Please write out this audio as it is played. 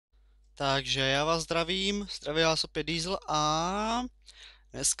Takže já vás zdraví vás opět Diesel a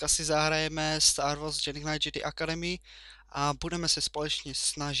dneska si zahrajeme Star Wars Jediknight Jedi Academy a budeme se společně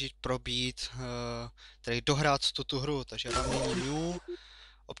snažit probít, tedy dohrát tu hru, takže já dám nyní new,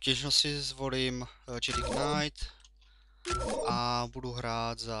 obtížnost si zvolím Jediknight a budu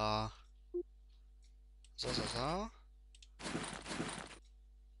hrát za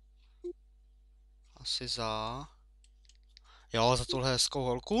asi za tuhle hezkou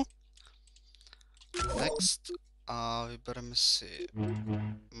holku. Next a vybereme si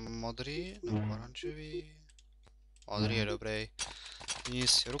modrý nebo oranžový. Modrý je dobrý. Nyní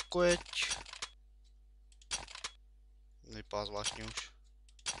si rukojeť. Vypadá zvláštně už.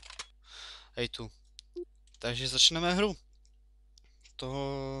 Hej tu. Takže začneme hru.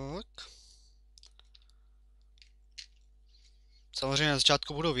 Tak. Samozřejmě na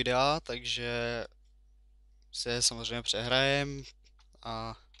začátku budou videa, takže se samozřejmě přehrajem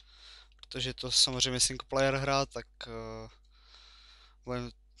a protože to samozřejmě single player hra, tak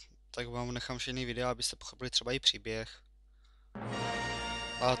vám nechám všechny videa, abyste pochopili třeba i příběh.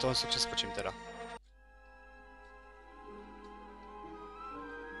 A tohle se přeskočím teda.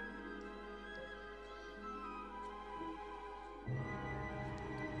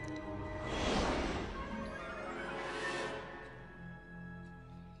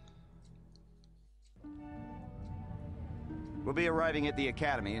 We'll be arriving at the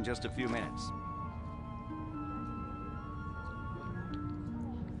academy in just a few minutes.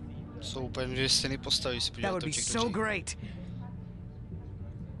 Jsou úplně dvě scény postaví, si That would be so great.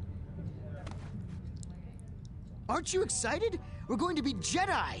 Aren't you excited? We're going to be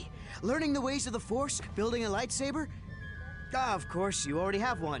Jedi, learning the ways of the Force, building a lightsaber. Ah, of course, you already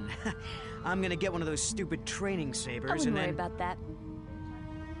have one. I'm gonna get one of those stupid training sabers. I wouldn't worry about that.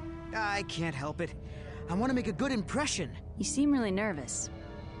 I can't help it. I want to make a good impression. You seem really nervous.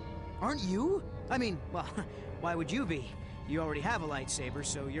 Aren't you? I mean, well, why would you be? You already have a lightsaber,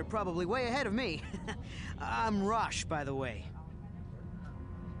 so you're probably way ahead of me. I'm Rosh, by the way.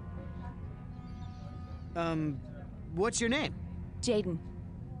 What's your name? Jaden.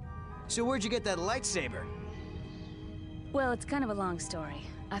 So where'd you get that lightsaber? Well, it's kind of a long story.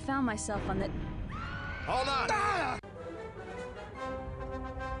 I found myself on the... Hold on! Ah!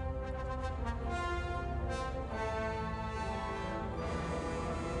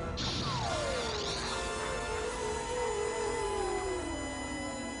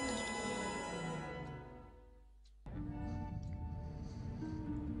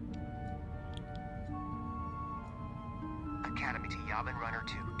 Academy to Yavin Runner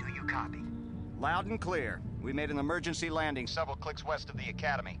 2. Do you copy? Loud and clear. We made an emergency landing several clicks west of the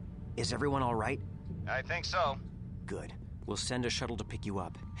academy. Is everyone all right? I think so. Good. We'll send a shuttle to pick you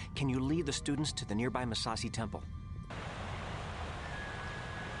up. Can you lead the students to the nearby Masasi temple?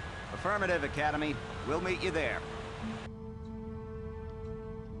 Affirmative, Academy. We'll meet you there.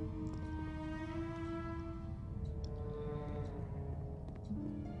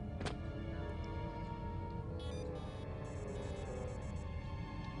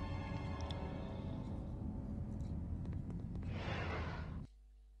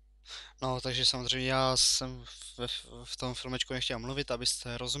 No, takže samozřejmě já jsem v tom filmečku nechtěl mluvit,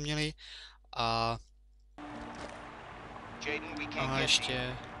 abyste rozuměli. A Jaden, we can't get ještě...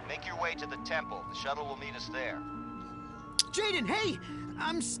 you. Make your way to the temple. The shuttle will meet us there. Jaden, hey!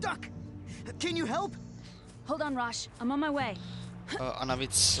 I'm stuck! Can you help? Hold on, Rosh. I'm on my way. A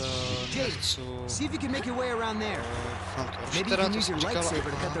navíc nechci... See if you can make your way around there. Maybe you Teda can to use your jsem říkal,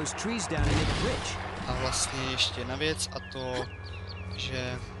 lightsaber to cut those trees down and make a bridge. a vlastně ještě jedna věc, a to,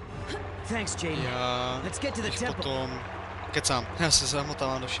 že Thanks, Jaden. já Let's get to the bych temple. potom kecám, já se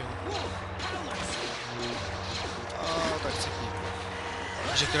zamotávám do všeho. Tak cítím.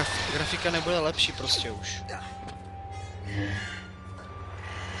 Že grafika nebude lepší prostě už.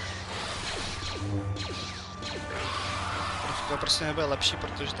 Grafika prostě nebude lepší,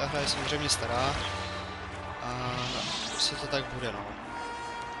 protože ta hra je samozřejmě stará. A prostě to tak bude, no.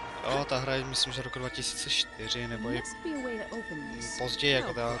 Jo, ta hra je, myslím, že roku 2004, nebo i Must be a way to open this. později,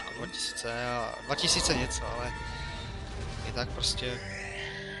 jako ta roku 2000 a 2000 něco, ale i tak prostě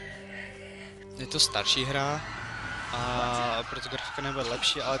je to starší hra a proto grafika nebude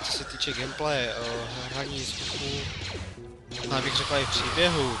lepší, ale co se týče gameplay, hraní zvuku, možná bych řekla i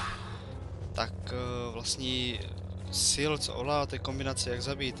příběhu, tak vlastní sil, co ovládáte, kombinace jak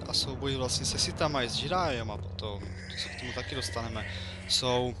zabít a souboj vlastně se sitama i s Jediem a potom, to se k tomu taky dostaneme,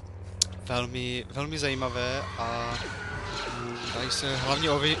 jsou velmi zajímavé a dají se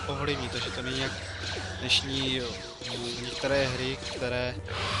hlavně ovlivnit, takže to není jak dnešní některé hry, které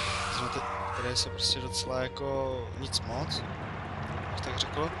jsou prostě docela jako nic moc, bych tak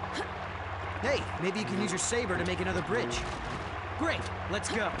řekl. Hey, maybe you can use your saber to make another bridge. Great, let's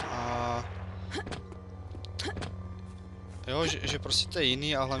go. A... Jo, že prostě to je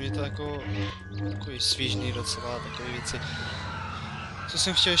jiný a hlavně to je jako takový svížný docela, takové věci. Co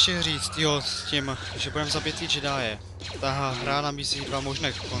jsem chtěl ještě říct, jo, s tím, že budeme zabít ty Jedi. Ta hra nabízí dva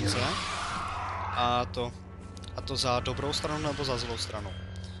možné konce. A to za dobrou stranu nebo za zlou stranu.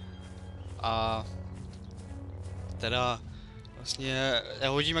 A teda vlastně já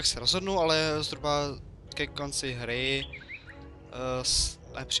hodím, jak se rozhodnu, ale zhruba ke konci hry,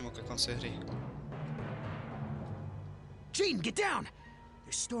 ne přímo ke konci hry. Gene, get down!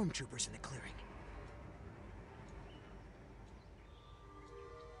 There's stormtroopers in the clearing.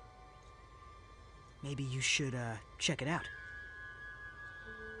 Maybe you should, check it out.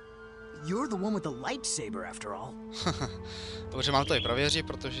 You're the one with the lightsaber, after all. Dobře, mám to i prověřit,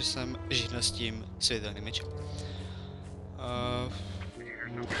 protože jsem žil s tím světelným mečem.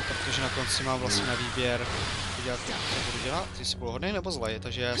 Protože na konci mám vlastně na výběr, co budu dělat, jestli budu hodnej nebo zlej,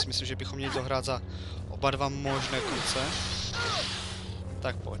 takže já si myslím, že bychom měli dohrát za oba dva možné konce.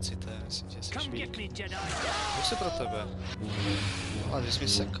 Tak pojď si to, myslím, že jsi švík. Jdu se pro tebe. Ale ty jsi mi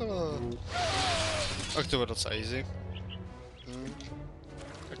sekl. Tak to bylo docela easy.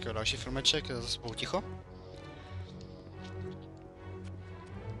 Tak jo, další filmeček, je zase budou ticho.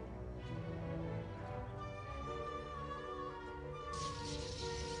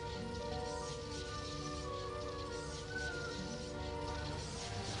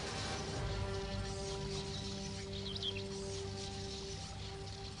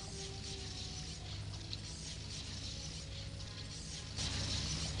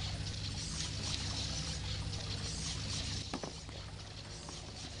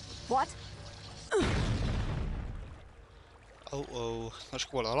 What?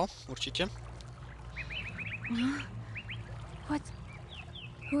 Trošku bolelo, určitě. What?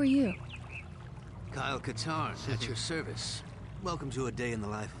 Who are you? Kyle Katarn, at your service. Welcome to a day in the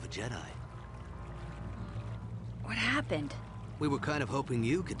life of a Jedi. What happened? We were kind of hoping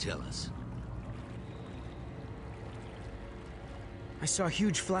you could tell us. I saw a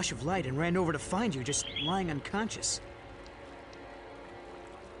huge flash of light and ran over to find you, just lying unconscious.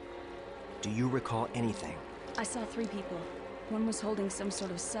 Do you recall anything? I saw 3 people. One was holding some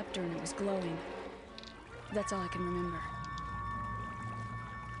sort of scepter and it was glowing. That's all I can remember.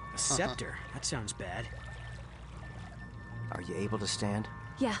 A scepter? That sounds bad. Are you able to stand?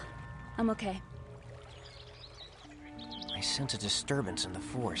 Yeah, I'm okay. I sense a disturbance in the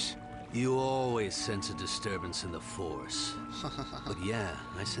Force. You always sense a disturbance in the Force. But yeah,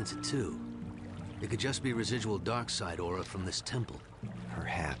 I sense it too. It could just be residual dark side aura from this temple.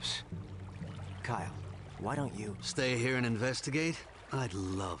 Perhaps. Kyle, why don't you... Stay here and investigate? I'd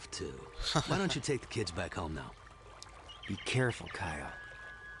love to. Why don't you take the kids back home now? Be careful, Kyle.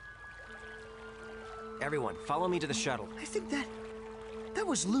 Everyone, follow me to the shuttle. I think that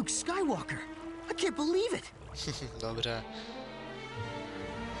was Luke Skywalker. I can't believe it. Dobře.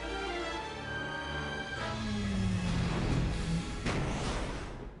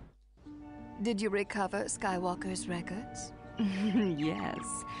 Did you recover Skywalker's records?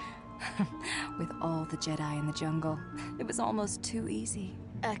 Yes. With all the Jedi in the jungle, it was almost too easy.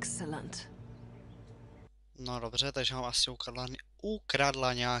 Excellent. No dobře, takže mám asi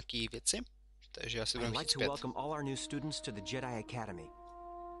ukradla nějaký věci. Takže asi budeme I'd like to welcome all our new students to the Jedi Academy.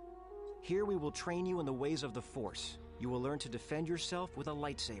 Here we will train you in the ways of the Force. You will learn to defend yourself with a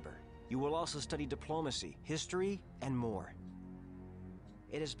lightsaber. You will also study diplomacy, history, and more.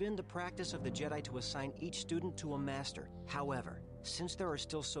 It has been the practice of the Jedi to assign each student to a master. However, since there are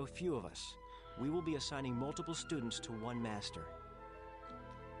still so few of us, we will be assigning multiple students to one master.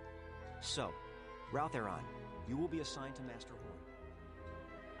 So, Routheron, you will be assigned to Master Horn.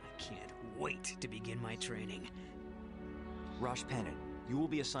 I can't wait to begin my training. Rosh Panin, you will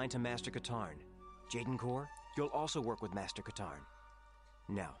be assigned to Master Katarn. Jaden Kor, you'll also work with Master Katarn.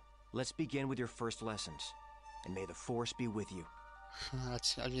 Now, let's begin with your first lessons. And may the Force be with you.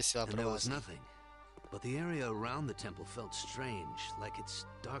 And there was nothing. But the area around the temple felt strange, like its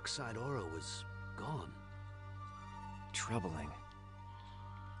dark side aura was gone. Troubling.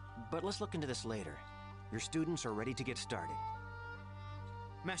 But let's look into this later. Your students are ready to get started.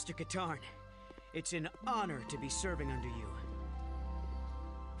 Master Katarn, it's an honor to be serving under you.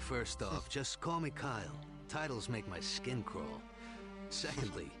 First off, just call me Kyle. Titles make my skin crawl.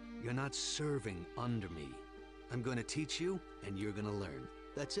 Secondly, you're not serving under me. I'm going to teach you, and you're going to learn.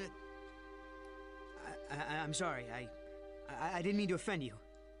 That's it. I'm sorry, I didn't mean to offend you.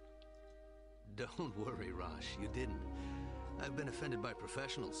 Don't worry, Rosh, you didn't. I've been offended by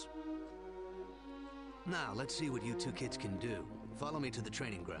professionals. Now, let's see what you two kids can do. Follow me to the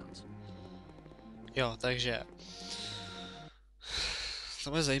training grounds. Jo, takže to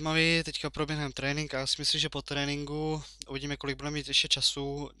bude zajímavý, teďka proběhneme trénink a já si myslím, že po tréninku uvidíme, kolik budeme mít ještě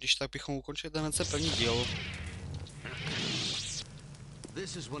času, když tak bychom ukončili tenhle první díl.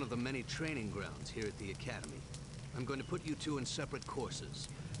 This is one of the many training grounds here at the academy. I'm going to put you two in separate courses.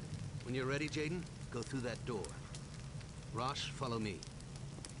 When you're ready, Jaden, go through that door. Rosh, follow me.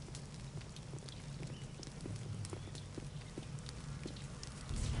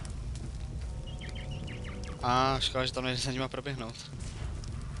 Škoda, že tam nejde za nima proběhnout.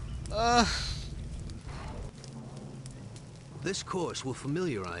 This course will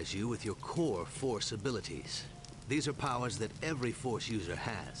familiarize you with your core Force abilities. These are powers that every Force user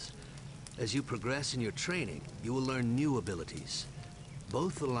has. As you progress in your training, you will learn new abilities.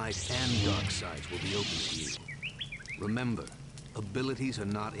 Both the light and dark sides will be open to you. Remember, abilities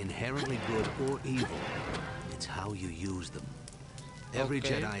are not inherently good or evil. It's how you use them. Every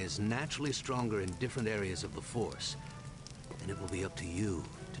Jedi is naturally stronger in different areas of the Force, and it will be up to you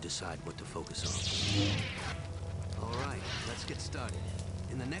to decide what to focus on. All right, let's get started.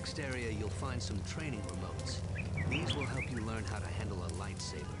 In the next area, you'll find some training remotes. These will help you learn how to handle a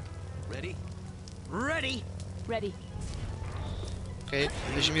lightsaber. Ready? Ready? Ready. OK,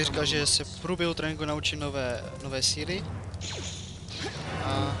 takže mi říkal, že se v průběhu tréninku naučím nové síly.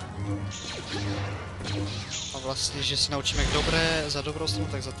 A vlastně, že se naučím jak za dobrou stranu,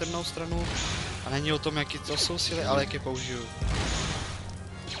 tak za temnou stranu. A není o tom, jaký to jsou síly, ale jak je použiju.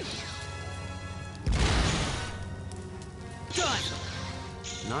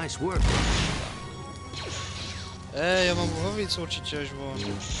 Nice work. Já mám víc určitě až on.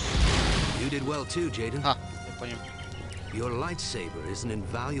 You did well too, Jaden. Je po něm. Your lightsaber is an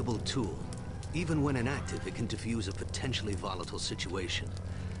invaluable tool. Even when inactive, it can diffuse a potentially volatile situation.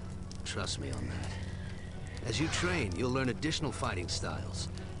 Trust me on that. As you train, you'll learn additional fighting styles.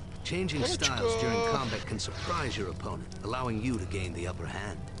 Changing styles during combat can surprise your opponent, allowing you to gain the upper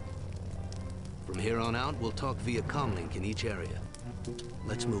hand. From here on out, we'll talk via comlink in each area.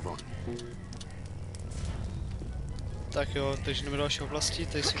 Let's move on. Tak jo, takže jdeme do další oblasti,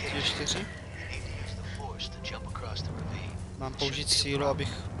 tady jsou ty 4. Mám použít sílu, abych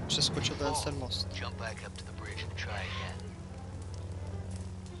přeskočil ten most.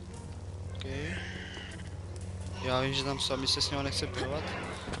 Okay. Já vím, že tam sami se s ním nechce bojovat,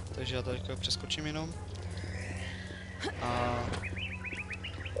 takže já tady přeskočím jenom. A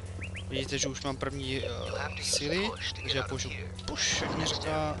vidíte, že už mám první síly, takže já použiju push, jak mi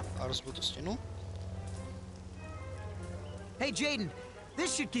říká, a rozbiju tu stěnu. Hey, Jaden,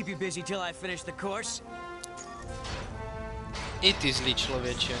 this should keep you busy till I finish the course. I ty zlý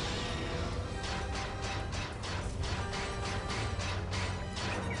člověče.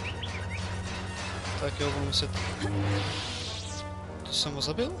 Tak jo, budu muset... To jsem ho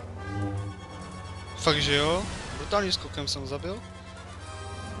zabil? Fakt, že jo? Brutálním skokem jsem ho zabil?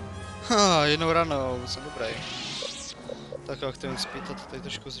 Jednou ranou, jsem dobrý. Tak jo, aktivujeme speed, to tady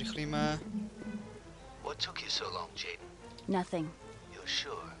trošku zrychlíme. What took you so long, Jaden? Nothing. You're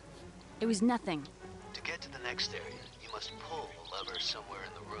sure? It was nothing. To get to the next area, you must pull the lever somewhere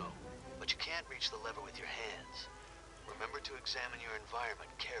in the room, but you can't reach the lever with your hands. Remember to examine your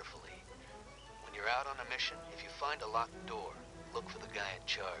environment carefully. When you're out on a mission, if you find a locked door, look for the guy in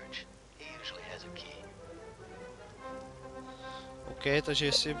charge. He usually has a key. OK, takže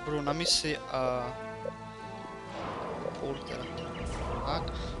jestli budu na misi a... Půl teda.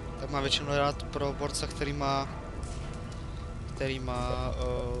 Tak má většinou rád pro borca, který má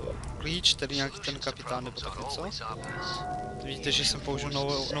klíč, tedy nějaký ten kapitán nebo tak něco. Vidíte, že jsem použil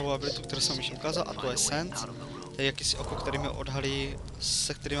novou abilitu, kterou jsem již ukázal, a to je sense. To je jakýsi oko, který mi odhalí,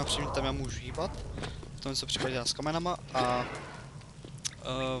 se kterýma předmětami já můžu hýbat. V tom se případě dělá s kamenama a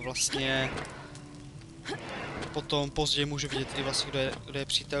vlastně potom později můžu vidět i vlastně, kdo je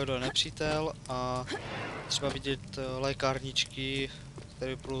přítel, kdo je nepřítel, a třeba vidět lékárničky,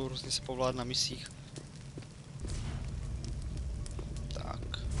 které budou různě se povládat na misích.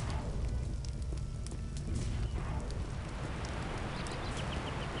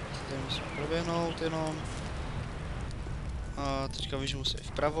 Proběhnout jenom. A teďka vím, že musím jít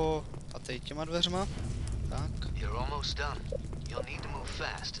vpravo a tady těma dveřma. Tak.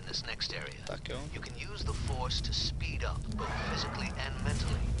 Tak jo.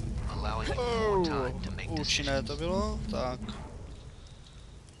 Účinné to bylo, tak.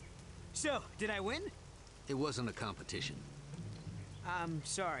 So, did I win? It wasn't a competition. I'm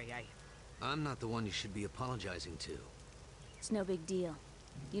sorry, I'm not the one you should be apologizing to. It's no big deal.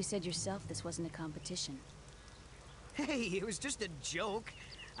 You said yourself this wasn't a competition. Hey, it was just a joke.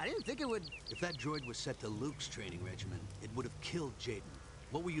 I didn't think it would... If that droid was set to Luke's training regimen, it would have killed Jaden.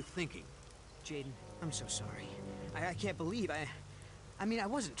 What were you thinking? Jaden, I'm so sorry. I can't believe I mean, I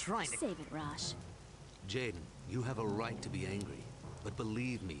wasn't trying to... Save it, Rosh. Jaden, you have a right to be angry. But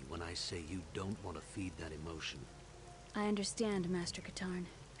believe me when I say you don't want to feed that emotion. I understand, Master Katarn.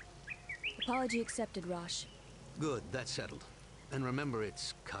 Apology accepted, Rosh. Good, that's settled. And remember,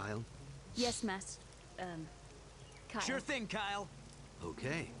 it's Kyle? Yes, Kyle. Sure thing, Kyle.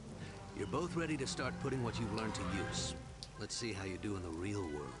 Okay. You're both ready to start putting what you've learned to use. Let's see how you do in the real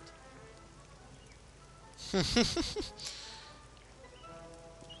world.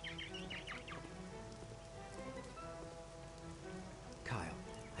 Kyle,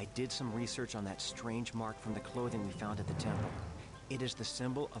 I did some research on that strange mark from the clothing we found at the temple. It is the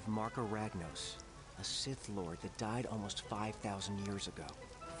symbol of Marka Ragnos, a Sith Lord that died almost 5,000 years ago.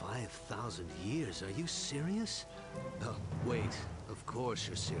 5,000 years? Are you serious? Oh, wait. Of course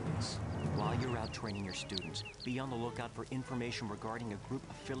you're serious. While you're out training your students, be on the lookout for information regarding a group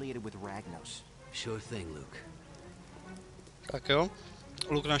affiliated with Ragnos. Sure thing, Luke. Tak jo.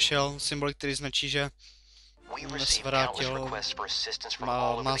 Luke našel symbol, který značí, že se vrátil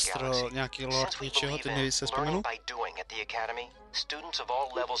master nějaký lord něčeho, teď nevím, se vzpomenu.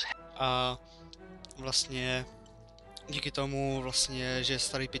 A vlastně díky tomu vlastně, že je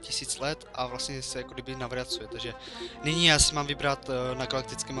starý 5000 let a vlastně se jako kdyby navracuje, takže nyní já si mám vybrat na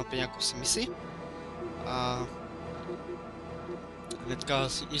galaktické mapě nějakou si misi a hnedka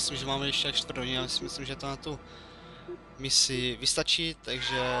si myslím, že máme ještě 4 hodiny, já si myslím, že to na tu misi vystačí,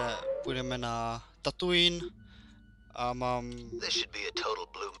 takže půjdeme na Tatooine a mám...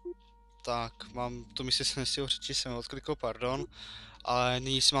 Tak, mám tu misi se nestihl řečit, jsem odklikl, pardon. Ale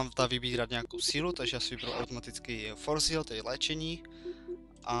nyní si mám tady vybírat nějakou sílu, takže já si vyberu automaticky Force Heal, tedy léčení.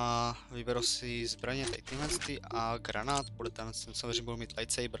 A vyberu si zbraně, tady tyhle a granát, bude ten samozřejmě budu mít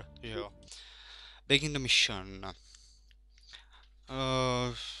lightsaber, že jo. Begin the mission.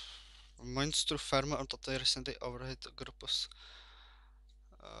 Monster Farmer on Tatooine recently overhit Gropos.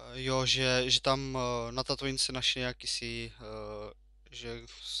 Jo, že tam na Tatooine se našli nějaký si, že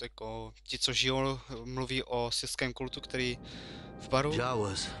jako ti, co žijou, mluví o sithském kultu, který v baru.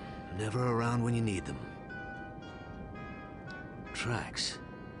 Jawas, never around when you need them. Tracks.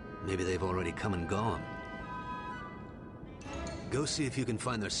 Maybe they've already come and gone. Go see if you can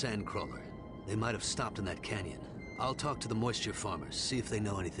find their sandcrawler. They might have stopped in that canyon. I'll talk to the moisture farmers, see if they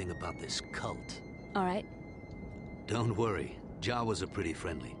know anything about this cult. All right. Don't worry, Jawas are pretty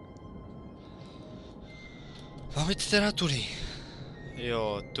friendly. Máme teda tudy.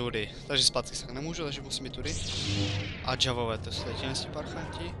 Jo, tudy. Takže zpátky se tak nemůžu, takže musím jít tudy. A Javové, to jsou tady si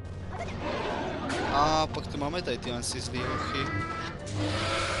parchanti. A pak tu máme tady tyhle si zlý hochy.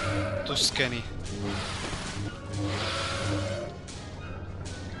 Tuskeny.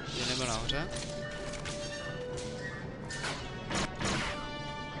 Je nebo nahoře.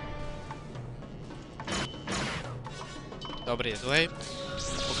 Dobrý, je tuhej.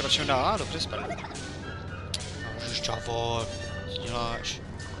 Pokračujeme dál, dobře, spadne. Javo, co děláš?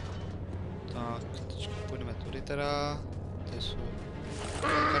 Tak, teď půjdeme tudy teda. Tady jsou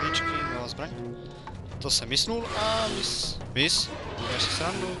karničky, nová zbraň. To jsem mysnul a mys. Já si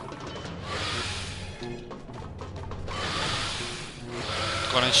srandu.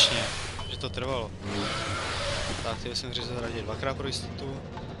 Konečně, že to trvalo. Tak, ty jsem říct raději 2krát pro jistotu.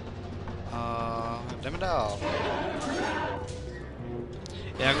 A jdeme dál.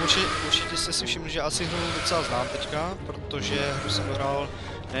 Jak určitě jste si všimli, že asi hru docela znám teďka, protože hru jsem dohrál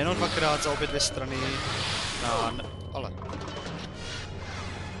nejenom 2krát za obě dvě strany, ale...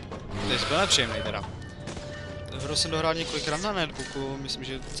 Teď byl nepříjemný teda. Hru jsem dohrál několikrát na netbooku, myslím,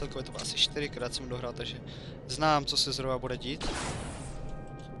 že celkově to bylo asi 4krát jsem dohrál, takže znám, co se zrovna bude dít.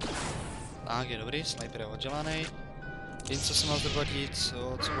 Tak, je dobrý, sniper je oddělaný. Vím, co se má zrovna dít,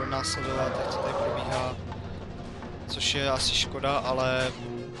 co bude následovat, jak to tady probíhá. Což je asi škoda, ale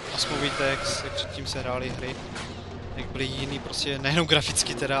aspoň víte, jak předtím se hrály hry, jak byly jiný, prostě nejenom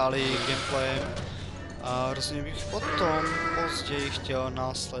graficky teda, ale i gameplayem. A rozhodně bych potom později chtěl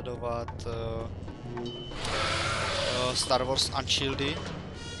následovat Star Wars Unshielded.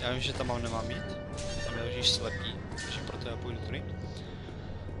 Já vím, že tam nemám mít, tam je už slepý, takže proto já půjdu tady.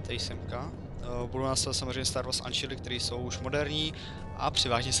 Tady semka. Budu následovat samozřejmě Star Wars Unshielded, který jsou už moderní a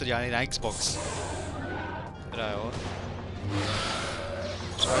převážně se dělají na Xbox. Teda jo.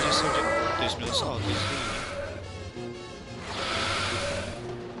 Převážně jsou ty jsi mě dosáhl, ty jsi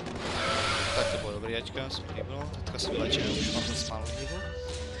tak to bylo dobrý, jaťka, se mi líbilo. Teďka se vylečil, už mám zase málo líbilo.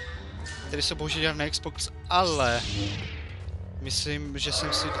 Tady se bohužel dělá na Xbox, ale myslím, že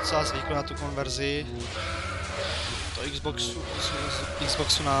jsem si docela zvykl na tu konverzi to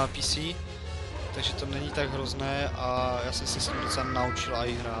Xboxu na PC, takže to není tak hrozné a já jsem si s tím docela naučil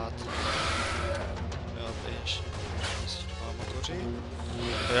i hrát. tady ještě dva motoři.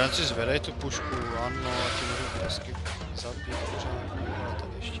 Jen si zvedej tu pušku, ano, a ti můžu hezky zabít pořádně, ale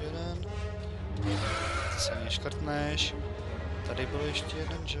tady ještě jeden. Ty se mě škrtneš. Tady byl ještě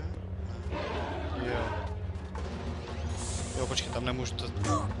jeden, že? Jo. Jo, počkej, tam nemůžu to...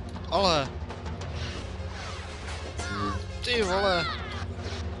 Ale... Ty vole!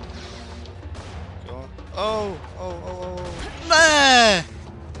 Jo. Ne!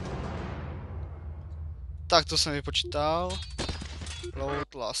 Tak to jsem vypočítal.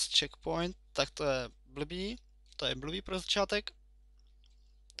 Load last checkpoint. Tak to je blbý. To je blbý pro začátek.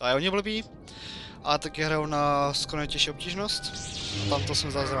 To je hodně blbý. A taky hraju na skoro nejtěžší obtížnost. Tam to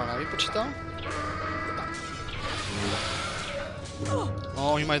jsem zrovna nevypočítal.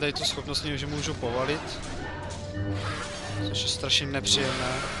 No, oni mají tady tu schopnost, že můžu povalit. Což je strašně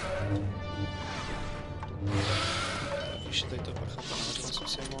nepříjemné. Ještě tady to prcha, nemohla jsem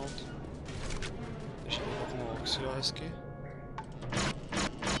si jmout. Ještě pak mohu oxidovat hezky.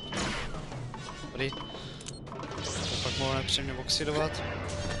 Dobrý. Pak mohu nepříjemně oxidovat.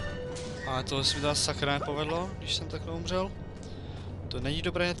 Ale tohle se mi teda sakra nepovedlo, když jsem takhle umřel. To není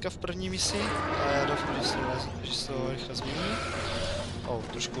dobré hnedka v první misi, ale já doufám, že se to rychle změní.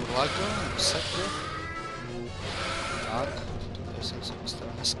 Trošku lagl, nebo sekl. Tak, tady jsem se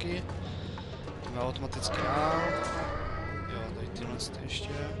postavil hezky. Jdeme automaticky dál. Jo, tady tyhle ještě.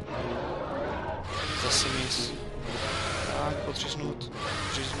 Zase mis. Tak, podříznout.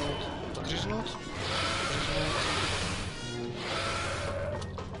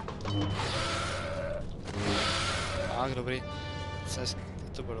 Tak, dobrý.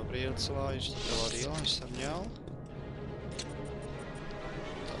 To bylo dobrý docela, ještě to bylo díl, než jsem měl.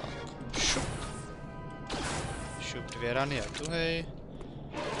 Tak, šup. Šup 2 rany a tuhej.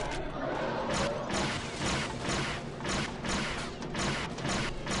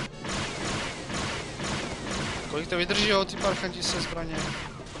 Kolik to vydrží, jo, ty parchanti se zbraně.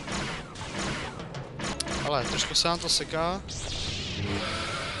 Ale trošku se nám to seká.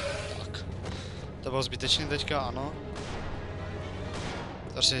 Tak. To bylo zbytečný teďka, ano.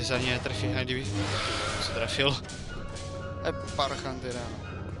 To se za ní netrefí, hned kdyby se trefil. Parchanty,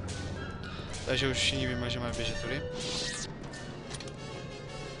 ráno. Takže už všichni víme, že máme běžet tudy.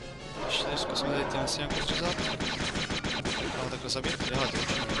 Ještě tady zkusíme tady tyhle si nějak odřezat. Ale takhle zabít, hele, to už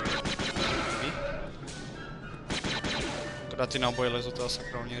neví. Akorát ty náboje lezu teda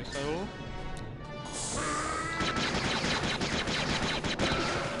sakra hodně rychle dolů.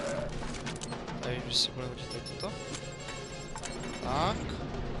 Tady už si bude hodit tady toto. Tak.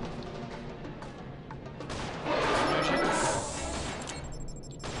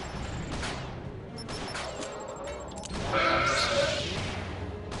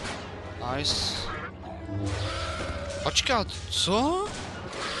 Nice. Počkat, co?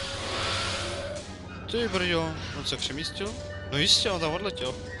 Ty brďo, on se přemístil? No jistě, on tam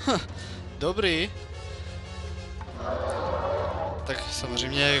odletěl. Dobrý. Tak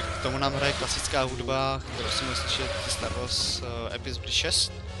samozřejmě k tomu nám hraje klasická hudba, kterou si můžu slyšet z Star Wars Episode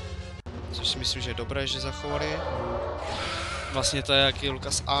 6. Což si myslím, že je dobré, že zachovali. Vlastně to je jaký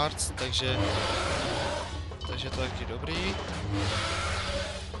Lucas Arts, takže to je taky dobrý.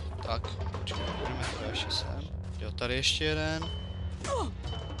 Tak, počkej, budeme tady ještě sem. Jo, tady ještě jeden.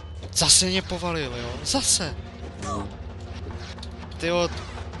 Zase mě povalil, jo, zase. Tyjo,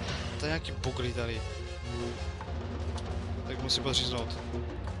 to je nějaký bugly tady. Tak musím podříznout.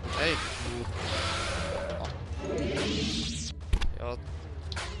 Hej. Jo.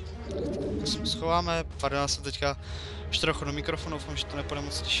 Tak schováme, pardon, jsem teďka ještě trochu do mikrofonu, doufám, že to nepůjde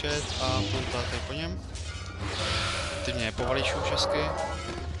moc slyšet a půjdu tady po něm. Ty mě povalíš už hezky.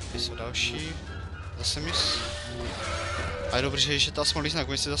 Ty jsou další. Zase mis. A je dobrý, že ještě ta smolí znak,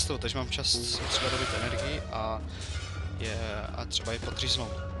 si zastavu, takže mám čas třeba dobit energii a třeba ji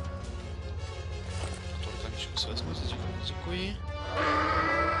podříznout. Tolik aničku si vezmu, děkuji.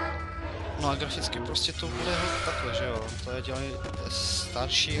 No a graficky prostě to bude takhle, že jo. To je dělaný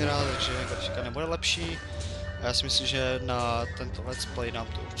starší hra, takže grafika nebude lepší. A já si myslím, že na tento let's play nám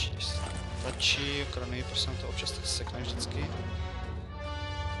to určitě stačí, akorát prostě nám to občas tak sekne vždycky.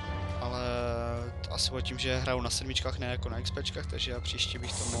 Ale asi bude tím, že hraju na 7, ne jako na XPčkách, takže já příště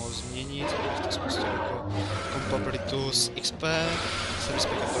bych to mohl změnit, abych to spustil jako kompatibilitu s XP, s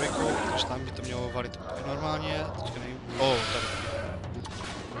respektem 3, protože tam by to mělo valit normálně, teďka nevím, tady.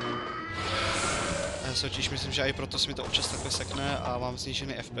 Já se totiž myslím, že i proto si mi to občas takhle sekne a mám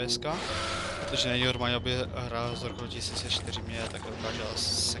snížený FPSka, protože není normálně, aby hra z roku 2004 mě takhle dokážela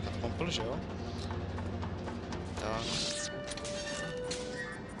sekat kompl, že jo? Tak.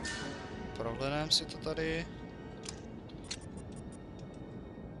 Prohledám si to tady.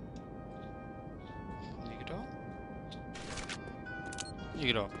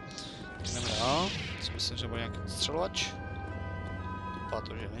 Nikdo. Jdeme dál. Myslím, že bude nějaký střelovač. Vypadá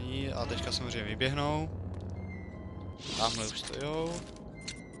to, že není. A teďka samozřejmě vyběhnou. Tamhle už stojou.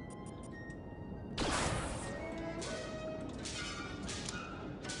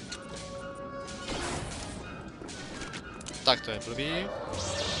 Tak to je blbý.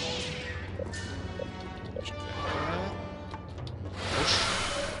 Už.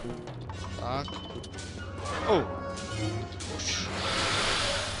 Tak. Už.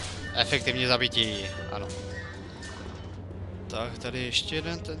 Efektivně zabití, ano. Tak, tady ještě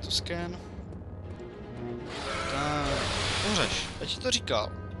jeden tento sken. Tak, umřeš, já ti to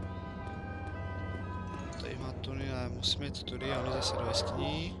říkal. Tady má tuny, ale musím jít tudy, ano, zase do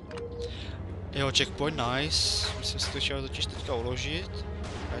jeskyní. Jo, checkpoint, nice. Myslím si to chtěl totiž teďka uložit.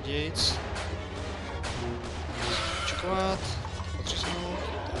 Radějc. Čekovat. Potřísnout.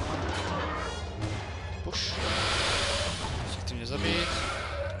 Push. Efektivně zabít.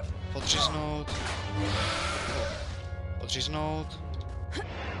 Podříznout. Podříznout.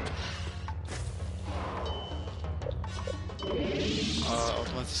 A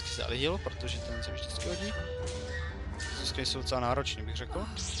automaticky se alihil, protože ten se vždycky hodí. Získají jsou docela náročný, bych řekl.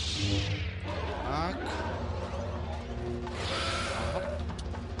 Tak.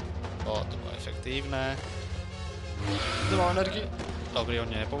 O, to bylo efektivné. To má energii. Dobrý, on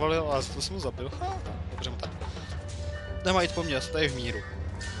mě nepovalil, ale to jsem mu zabil. Dobře mu tak. Nemá jít po mně, já jsem tady v míru.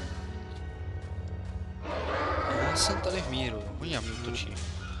 Já jsem tady v míru. Oni na mě útočí.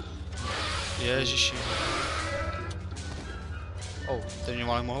 Ježiši. Teď mě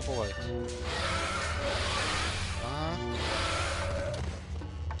malé mohou povalit.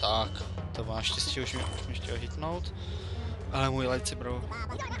 Tak, to má štěstí, už mě chtěl hitnout. Ale můj lightsaber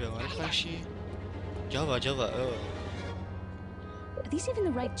byl rychlejší. Java, Are these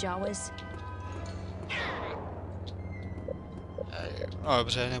even the right Jawas? No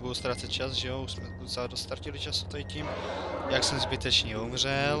dobře, nebudu ztrácet čas, že jo, už jsme docela dostartili času tady tím. Jak jsem zbytečně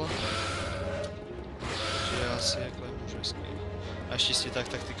umřel. Takže asi jakhle můžu hezky. Naštěstí tak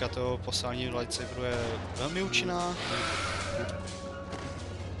taktika toho poslání lightsaberu je velmi účinná.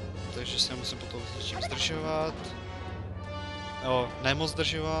 Takže se musím potom s něčím zdržovat. Jo, nemoc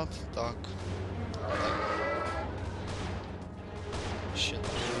zdržovat, tak. Shit,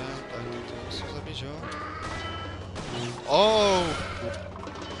 tak to musím zabít, že jo?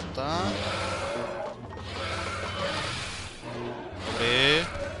 Tak. Dobrý.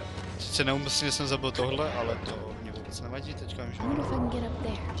 Sice neumyslně jsem zabil tohle, ale to mě vůbec nevadí, teďka vím, že mám.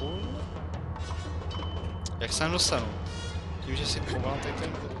 Jak se dostanu? Tím, že si povolám tady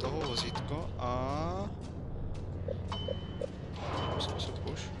toho vozítko a... Zkusit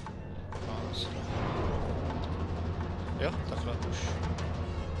push. Jo, takhle už.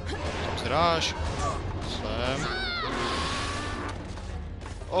 Tam se dáš. Sem.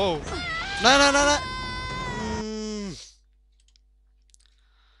 Ne.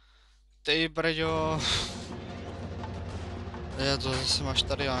 Ty brďo. Já to zase máš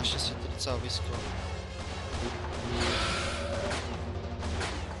tady, a naštěstí to docela blízko.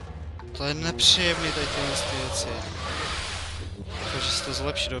 To je nepříjemný tady tyhle věci. Takže se to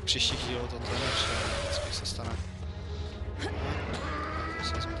zlepší do příštích dílů, toto je nepříjemné, vždycky se stane. Tak,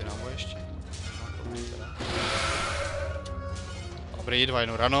 si vezmu ty náboje ještě. Dobrý,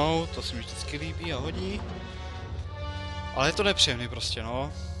 2 ranou, to se mi vždycky líbí a hodí. Ale je to nepříjemný prostě,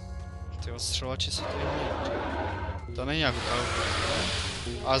 no. Ty odstřelovači se tady hodí. To není jako Call of Duty.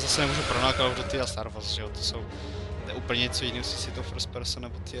 Ale zase nemůžu porovnat Call of Duty a Star Wars, že jo, to jsou... To je úplně něco jiného, si to first person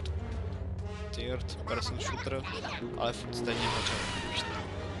nebo third person shooter, ale furt stejně hodně.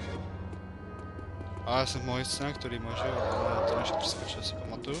 A já jsem mohl scéna, který může, ale to než přeskočil, si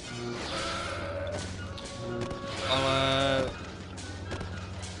pamatuju. Ale...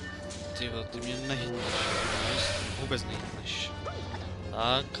 Ty mě nehitneš, vůbec nehitneš.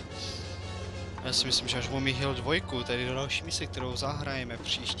 Tak. Já si myslím, že až budu mít Hill 2, tady do další mise, kterou zahrajeme v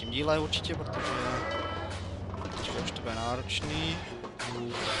příštím díle určitě, protože... Teďka už to bude náročný.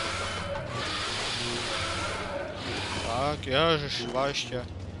 Tak, ježiš, 2 ještě.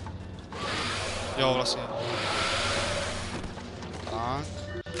 Jo, vlastně. Tak.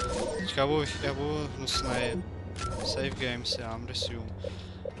 Teďka já budu hnusnej. Save game si dám, resume.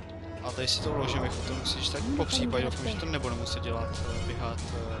 A tady si to uložím, jak to musíš, tak po případě doufám, že to nebudu muset dělat, běhat.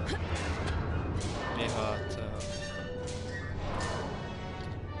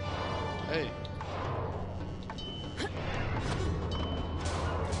 Hej.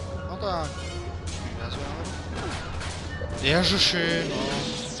 No tak. Ježiši, no,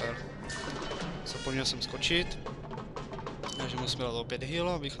 super. Zapomněl jsem skočit. Takže musím dát opět heal,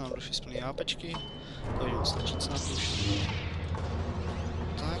 abych nám došli z plný APčky. To jim stačí snad už.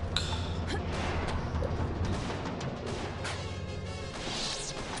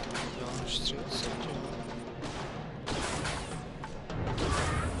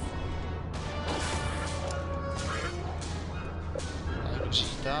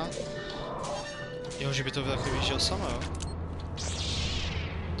 Tak. Jo, že by to taky vyžil sama, jo?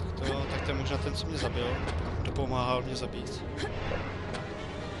 Tak to jo, tak to je možná ten, co mě zabil. Kdo pomáhal mě zabít.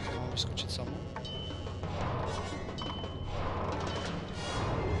 Mám vyskočit samu.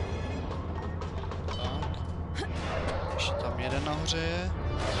 Tak. Ještě tam jeden nahoře je.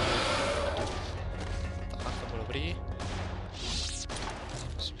 Tak, to bylo dobrý.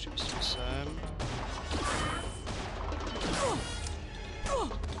 Si přemístím sem.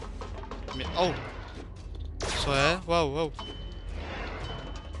 Au! Co je? Wow.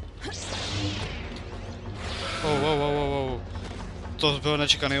 Wow. To byl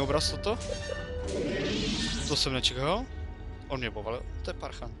nečekaný obraz, toto? To jsem nečekal. On mě povalil. To je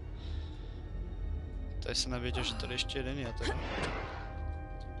parchan. Tady jsem nevěděl, že tady ještě jeden je teda.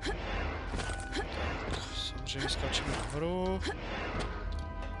 Tak, samozřejmě skočíme nahoru.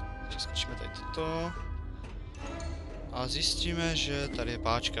 Skočíme tady toto. A zjistíme, že tady je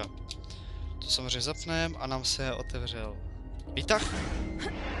páčka. To samozřejmě zapneme a nám se otevřel výtah.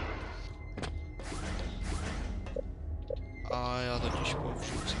 A já totiž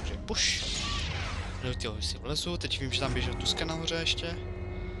použiju samozřejmě push. Do těho si vlezu, teď vím, že tam běžel Tuska nahoře ještě.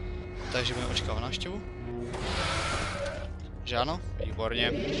 Takže budeme očekávat návštěvu. Že ano,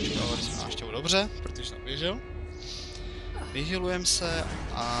 výborně. Očekávali jsme návštěvu dobře, protože jsem běžel. Vyhylujeme se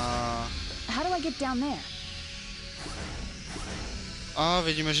a... How do I get down there? A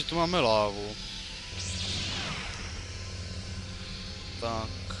vidíme, že tu máme lávu. Tak.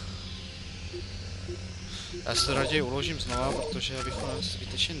 Já se to raději uložím znova, protože abychom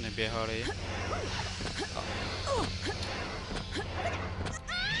zbytečně neběhali.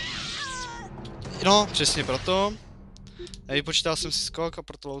 No, přesně proto. Nevypočítal jsem si skok a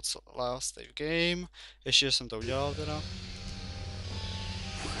proto load last save game. Ještě, že jsem to udělal teda.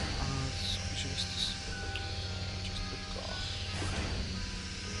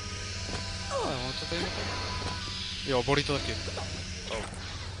 To tady to? Jo, bolí to taky. Oh.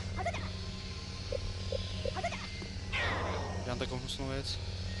 Dělám takovou hnusnou věc.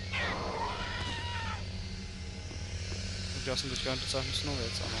 Udělal jsem teďka docela hnusnou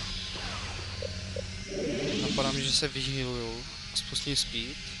věc, ano. Napadá mi, že se vyhýluju a spustím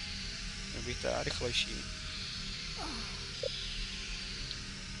speed. Nebych teda rychlejší.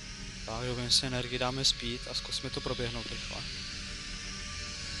 Tak, dobím si energii, dáme speed a zkusíme to proběhnout rychle.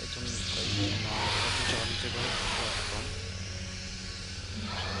 Tady to nemá žádný ty bude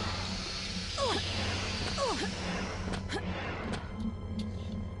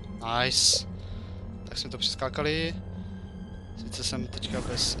nice. Tak jsme to přeskákali. Sice jsem teďka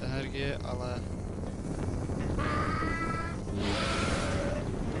bez energie, ale...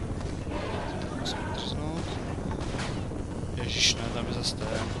 Musím drznout. Ježiš, ne, tam je zase ten.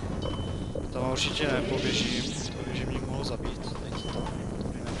 Tam určitě nepoběžím, to že mě mohlo zabít. Teď to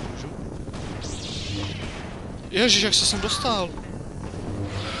nemůžu. Ježiš, jak se sem dostal?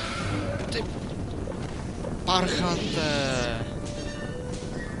 Ty... Parchante.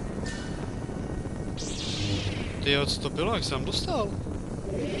 Tyjo, co to bylo? Jak se tam dostal?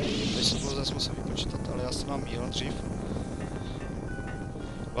 Teď se bylo zase musel vypočítat, ale já jsem mám míl dřív.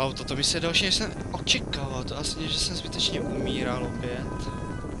 Wow, toto by se další, než jsem očekával. To asi že jsem zbytečně umíral opět.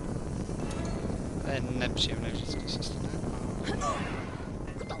 To je nepříjemné, vždycky se stane.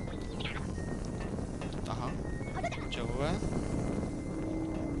 Aha. Čavové.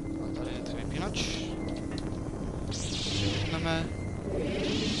 A tady je to vypínač. Vypneme.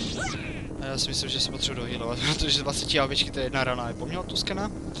 A já si myslím, že se potřebuji dohýlovat, protože 20 AVčky to je jedna rana je poměl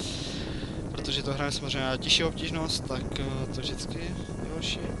Tuskana. Protože to hraje samozřejmě na těžší obtížnost, tak to vždycky je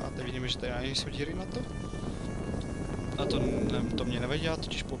horší. A teď vidíme, že tady jsou díry na to. A to mě nevadí, já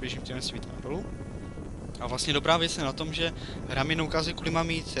totiž poběžím těmi svítami dolů. A vlastně dobrá věc je na tom, že hra mi neukazuje, kudy mám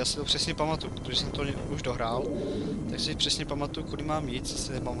jít, já si to přesně pamatuju, protože jsem to už dohrál. Tak si přesně pamatuju, kudy mám jít, co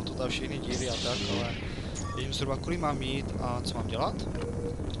si nepamatuju tam všechny díry a tak, ale vím zhruba, kudy mám jít a co mám dělat.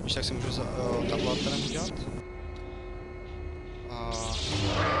 Když tak si můžu tablet tady udělat. A...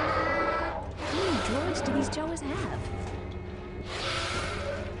 Droids do these Jawas have?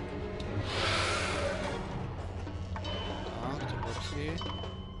 Tak, to bylo taky.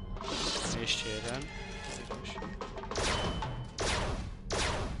 Ještě jeden. Tady další.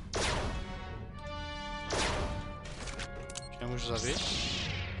 Nemůžu zabít?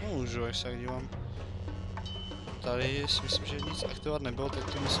 Můžu, jak se tak dívám. Tady si myslím, že nic aktivovat nebylo, teď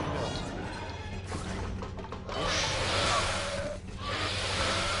to musím dělat.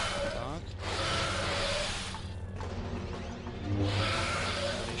 Tak.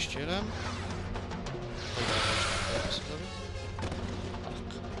 Tady ještě jeden. Tak.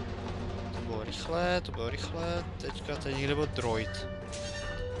 To bylo rychlé, teďka tady někde byl droid.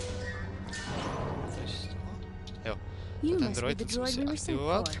 You ten must be droid, the ten se droid musí we were sent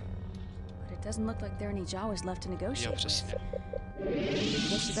aktivovat. for. But it doesn't look like there are any Jawas left to Jo, negotiate with. přesně.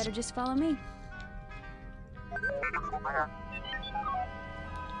 Guess you better just follow me.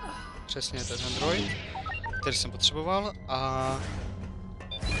 Přesně, to je ten droid, který jsem potřeboval a...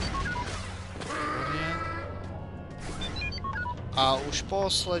 A už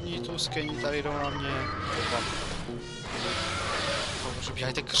poslední tu skení tady jdou na mě. Bože,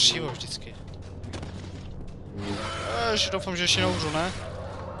 běhajte křivo vždycky. Doufám, že ještě neumřu, ne?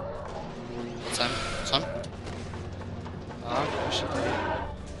 Sem. Tak, ještě tady.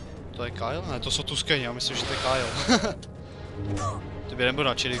 To je Kyle? Ne, to jsou tu skení, já myslím, že to je Kyle. Ty by nebyl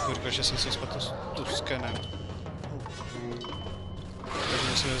radši, když říkal, že jsem si spletl tu skenem. Takže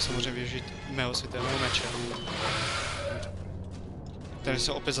musíme samozřejmě využít mého světelného meče. Který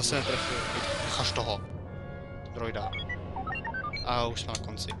se opět zase netrefil. Nechaž toho. Droida. A už jsme na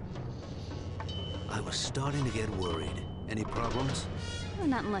konci. I was starting to get worried. Any problems? Well,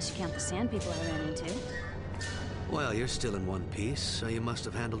 not unless you count the sand people I ran into. Well, you're still in one piece, so you must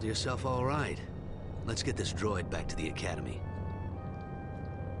have handled yourself all right. Let's get this droid back to the academy.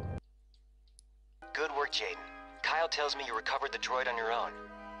 Good work, Jaden. Kyle tells me you recovered the droid on your own.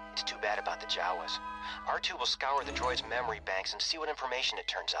 It's too bad about the Jawas. R2 will scour the droid's memory banks and see what information it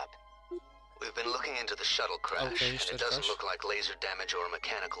turns up. We've been looking into the shuttle crash, Okay, and it doesn't look like laser damage or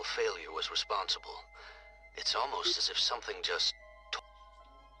mechanical failure was responsible. It's almost as if something just...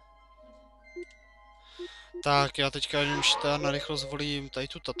 Tak, já teďka jenom na rychlo zvolím tady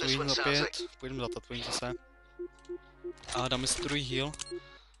tu Tatooine opět. Půjdeme za Tatooine zase. A dáme si druhý heal.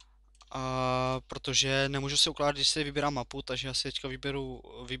 Protože nemůžu si ukládat, když si vybírám mapu, takže já si teďka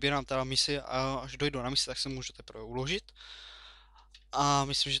vybírám teda misi a až dojdu na misi, tak se můžu teprve uložit. A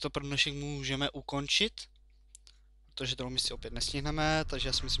myslím, že to pro dnešek můžeme ukončit. Protože toho misi opět nestihneme, takže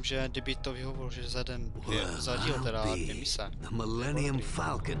já si myslím, že kdyby to vyhovovalo, že za den za díl teda 2 mise. The Millennium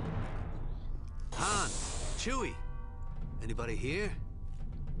Falcon. Han, Chewie, anybody here?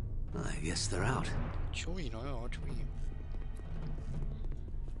 I guess they're out. Chewie, no jo, Chewie.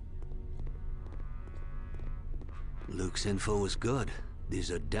 Luke's info was good.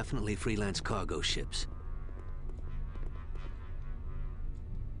 These are definitely freelance cargo ships.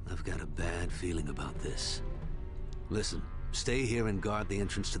 I've got a bad feeling about this. Listen, stay here and guard the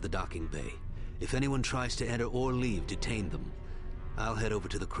entrance to the docking bay. If anyone tries to enter or leave, detain them. I'll head over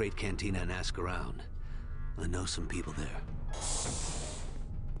to the crate cantina and ask around. I know some people there.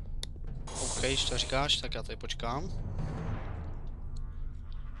 OK, když to říkáš, tak já tady počkám.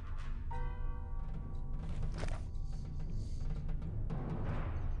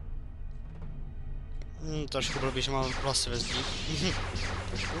 Trošku blbý, že mám vlasy ve zdí.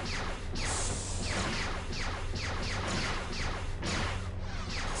 Trošku.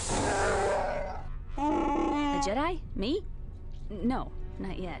 A Jedi? Me? No,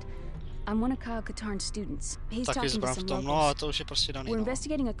 not yet. I'm one of Kyle Katarn's students. He's Taky talking to zbrám v some tom, no locals. a to už je prostě daný, We're no.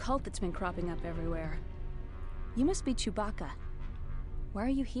 investigating a cult that's been cropping up everywhere. You must be Chewbacca. Why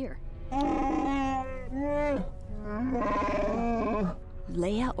are you here?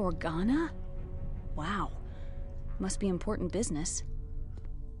 Leia Organa? Wow. Must be important business.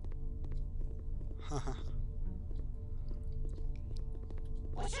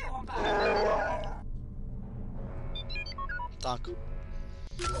 Tak.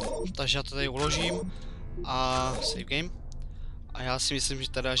 Takže já to tady uložím a save game. A já si myslím,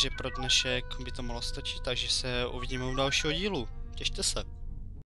 že teda, že pro dnešek by to mohlo stačit, takže se uvidíme u dalšího dílu. Těšte se.